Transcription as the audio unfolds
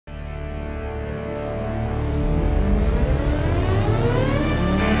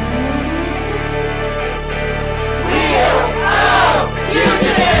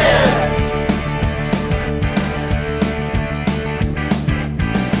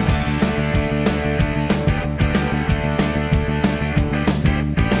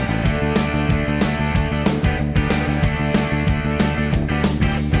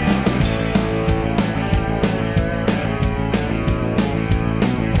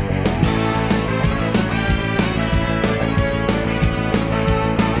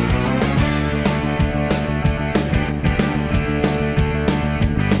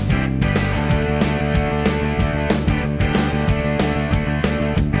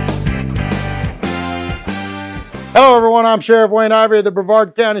Hello everyone, I'm Sheriff Wayne Ivey of the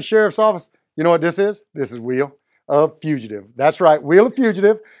Brevard County Sheriff's Office. You know what this is? This is Wheel of Fugitive. That's right, Wheel of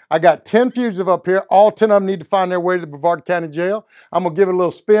Fugitive. I got 10 fugitive up here. All 10 of them need to find their way to the Brevard County Jail. I'm gonna give it a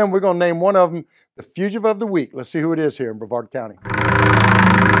little spin. We're gonna name one of them the Fugitive of the Week. Let's see who it is here in Brevard County.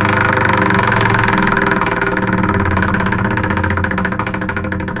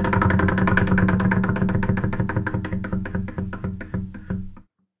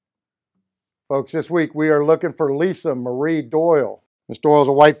 Folks, this week we are looking for Lisa Marie Doyle. Miss Doyle is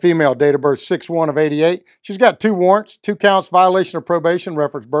a white female, date of birth 6/1 of '88. She's got 2 warrants, 2 counts, violation of probation,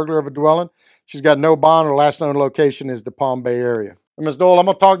 reference burglary of a dwelling. She's got no bond. Her last known location is the Palm Bay area. And Miss Doyle, I'm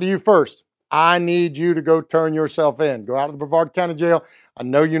gonna talk to you first. I need you to go turn yourself in. Go out to the Brevard County Jail. I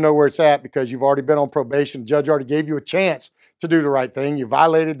know you know where it's at because you've already been on probation. The judge already gave you a chance to do the right thing. You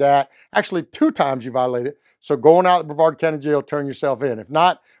violated that. Actually, 2 times you violated. So going out to the Brevard County Jail, turn yourself in. If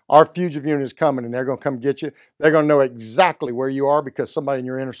not, our fugitive unit is coming and they're going to come get you. They're going to know exactly where you are because somebody in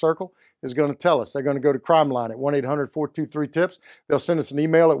your inner circle is going to tell us. They're going to go to Crime Line at 1-800-423-TIPS. They'll send us an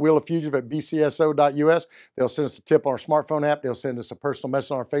email at wheeloffugitive@bcso.us. They'll send us a tip on our smartphone app. They'll send us a personal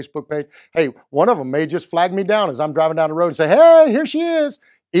message on our Facebook page. Hey, one of them may just flag me down as I'm driving down the road and say, hey, here she is.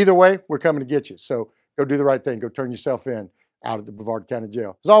 Either way, we're coming to get you. So go do the right thing. Go turn yourself in out at the Brevard County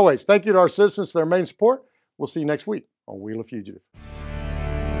Jail. As always, thank you to our citizens for their main support. We'll see you next week on Wheel of Fugitive.